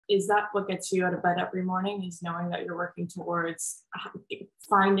is that what gets you out of bed every morning, is knowing that you're working towards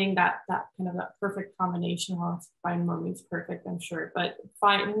finding that kind of that perfect combination? Well, it's by no means perfect, I'm sure, but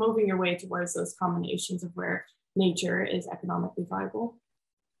moving your way towards those combinations of where nature is economically viable.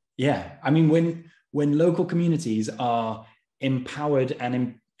 Yeah, I mean, when local communities are empowered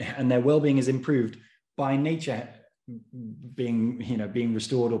and their well-being is improved by nature being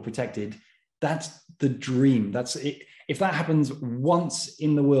restored or protected, that's the dream. That's it. If that happens once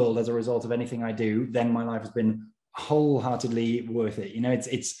in the world as a result of anything I do, then my life has been wholeheartedly worth it.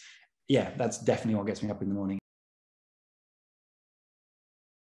 It's that's definitely what gets me up in the morning.